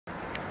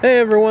Hey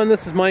everyone,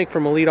 this is Mike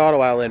from Elite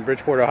Auto Outlet in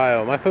Bridgeport,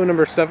 Ohio. My phone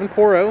number is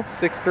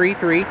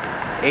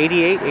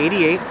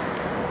 740-633-8888.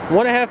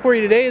 What I have for you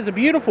today is a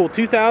beautiful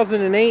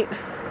 2008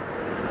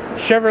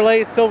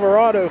 Chevrolet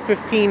Silverado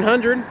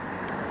 1500. And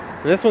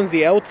this one's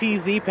the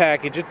LTZ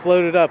package. It's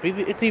loaded up.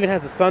 It even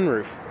has a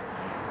sunroof.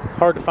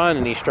 Hard to find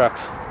in these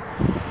trucks.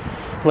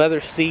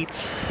 Leather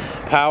seats,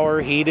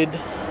 power, heated,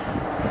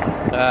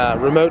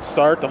 remote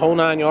start, the whole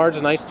 9 yards,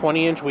 a nice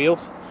 20-inch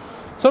wheels.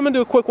 So I'm going to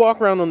do a quick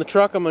walk around on the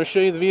truck. I'm going to show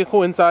you the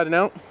vehicle inside and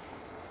out.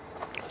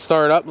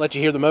 Start it up, let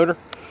you hear the motor.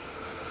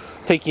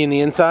 Take you in the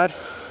inside.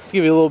 Let's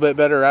give you a little bit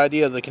better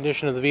idea of the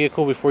condition of the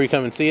vehicle before you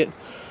come and see it.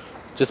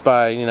 Just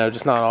by,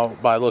 just not all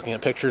by looking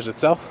at pictures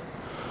itself.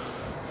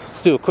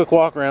 Let's do a quick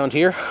walk around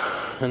here,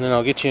 and then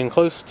I'll get you in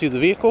close to the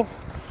vehicle.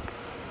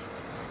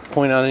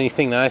 Point out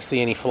anything that I see,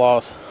 any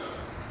flaws.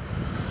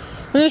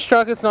 In this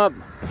truck, it's not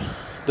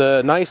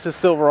the nicest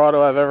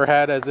Silverado I've ever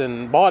had, as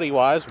in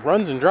body-wise.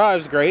 Runs and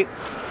drives great.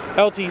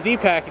 LTZ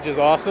package is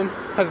awesome.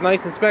 Has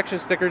nice inspection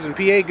stickers and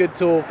PA good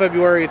till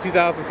February of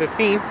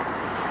 2015.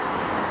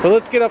 But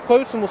let's get up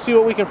close and we'll see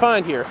what we can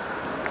find here.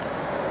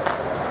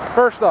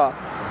 First off,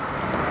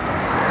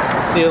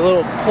 see a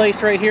little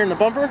place right here in the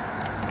bumper.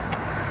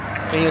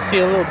 And you'll see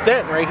a little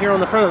dent right here on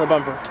the front of the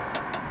bumper.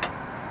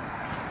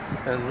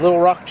 And little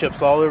rock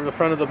chips all over the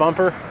front of the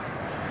bumper.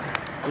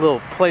 A little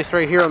place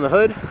right here on the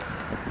hood.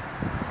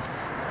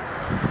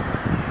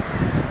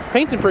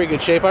 Paint's in pretty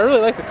good shape. I really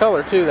like the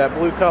color too, that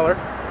blue color.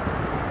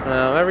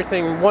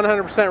 Everything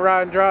 100%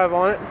 ride and drive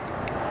on it.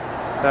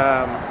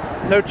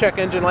 No check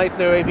engine lights,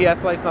 no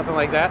ABS lights, nothing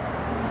like that.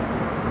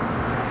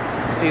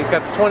 See, it's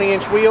got the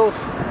 20-inch wheels.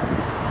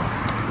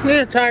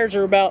 Yeah, tires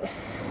are about,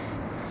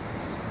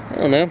 I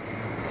don't know,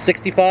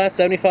 65,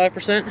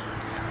 75%.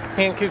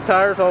 Hand coupe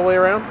tires all the way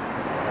around.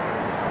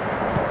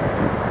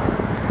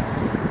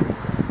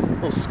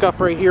 Little scuff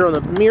right here on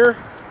the mirror.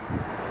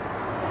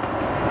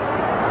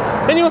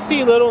 And you'll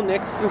see little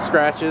nicks and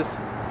scratches.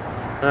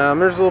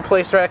 There's a little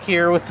place rack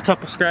here with a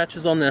couple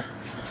scratches on the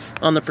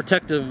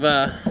protective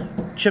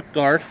chip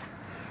guard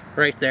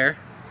right there.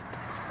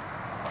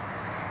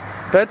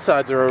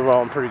 Bedsides are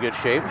overall in pretty good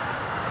shape.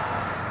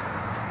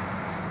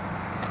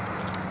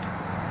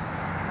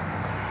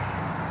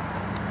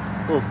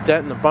 A little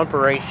dent in the bumper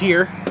right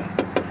here.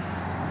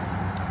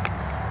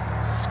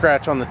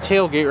 Scratch on the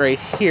tailgate right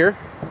here.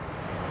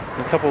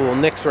 And a couple little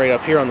nicks right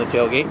up here on the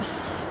tailgate.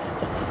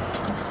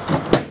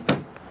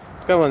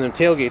 It's got one of them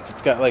tailgates.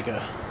 It's got like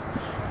a,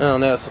 I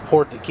don't know,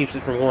 support that keeps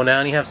it from going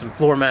down. You have some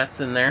floor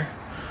mats in there.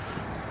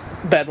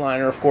 Bed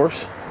liner, of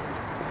course.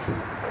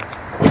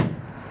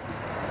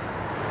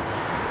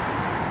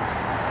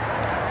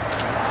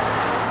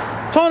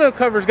 Tonneau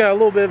cover's got a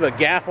little bit of a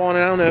gap on it.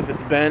 I don't know if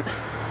it's bent.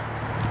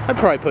 I'd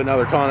probably put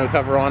another tonneau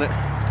cover on it.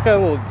 It's got a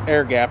little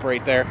air gap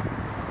right there.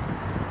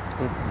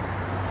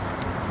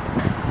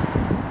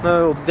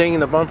 Another little ding in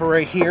the bumper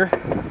right here.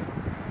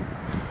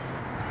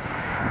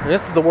 And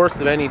this is the worst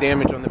of any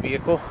damage on the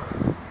vehicle.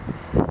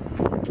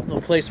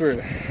 Little place where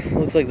it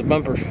looks like the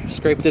bumper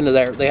scraped into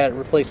there. They had it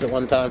replaced at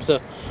one time, so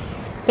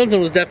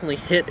something was definitely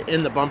hit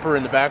in the bumper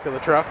in the back of the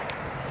truck.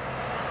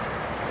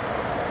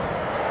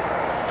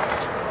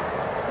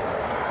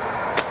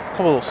 A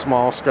couple little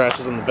small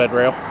scratches on the bed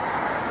rail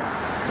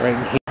right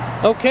in here.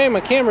 Okay,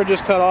 my camera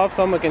just cut off,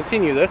 so I'm going to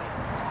continue this.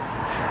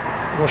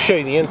 We'll show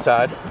you the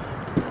inside.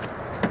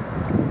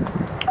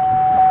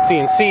 So you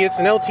can see it's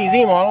an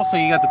LTZ model, so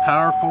you got the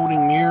power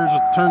folding mirrors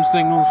with turn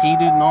signals,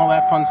 heated and all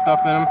that fun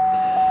stuff in them.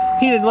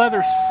 Heated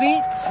leather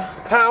seats,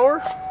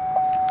 power.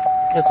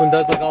 This one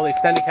does, like all the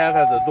extended cab,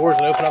 have the doors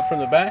that open up from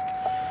the back.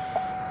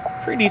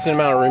 Pretty decent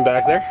amount of room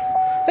back there.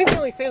 I think they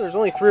only say there's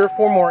only 3 or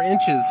 4 more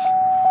inches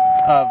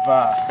of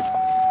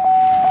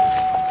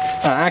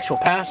actual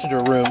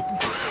passenger room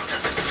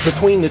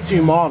between the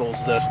two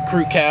models, the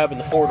crew cab and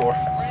the 4-door.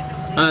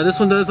 This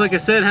one does, like I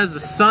said, has the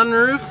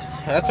sunroof.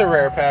 That's a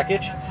rare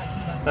package.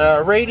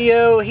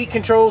 Radio, heat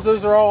controls,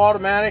 those are all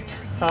automatic.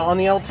 On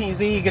the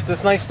LTZ, you get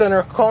this nice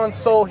center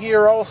console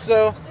here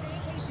also.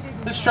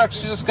 This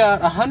truck's just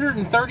got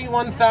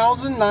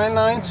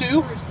 131,992.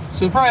 So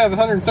you'll probably have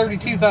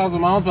 132,000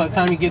 miles by the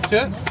time you get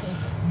to it.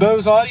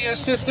 Bose audio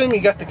system,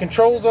 you got the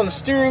controls on the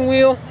steering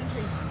wheel.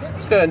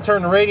 Let's go ahead and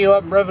turn the radio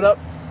up and rev it up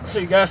so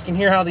you guys can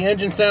hear how the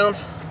engine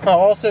sounds.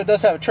 Also, it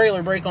does have a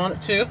trailer brake on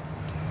it too.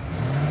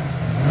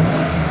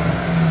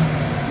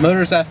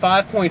 Motor's that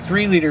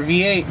 5.3 liter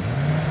V8.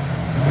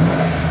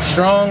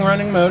 Strong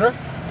running motor.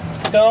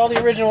 It's got all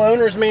the original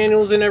owner's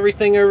manuals and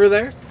everything over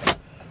there.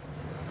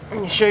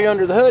 Let me show you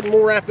under the hood and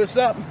we'll wrap this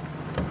up.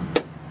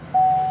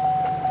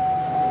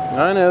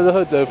 I know the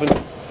hood's open.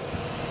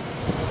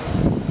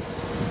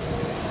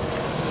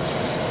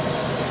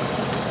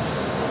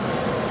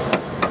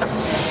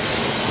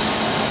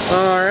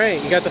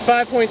 Alright, you got the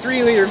 5.3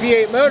 liter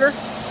V8 motor.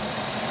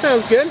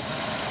 Sounds good.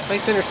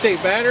 Nice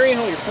interstate battery.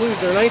 All your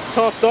fluids are nice,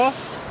 topped off.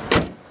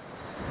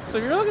 So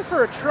if you're looking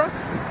for a truck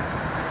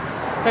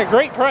at a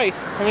great price,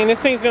 I mean, this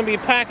thing's going to be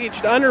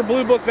packaged under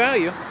Blue Book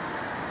value,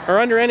 or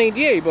under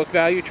NADA book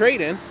value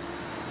trade-in.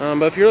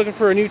 But if you're looking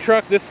for a new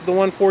truck, this is the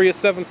one for you.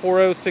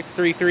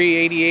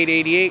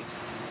 740-633-8888.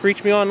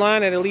 Reach me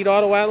online at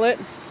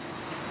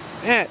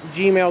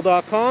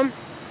eliteautooutlet@gmail.com.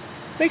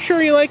 Make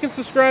sure you like and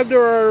subscribe to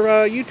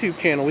our YouTube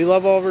channel. We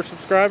love all of our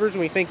subscribers,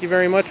 and we thank you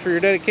very much for your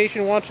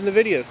dedication watching the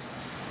videos.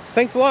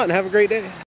 Thanks a lot, and have a great day.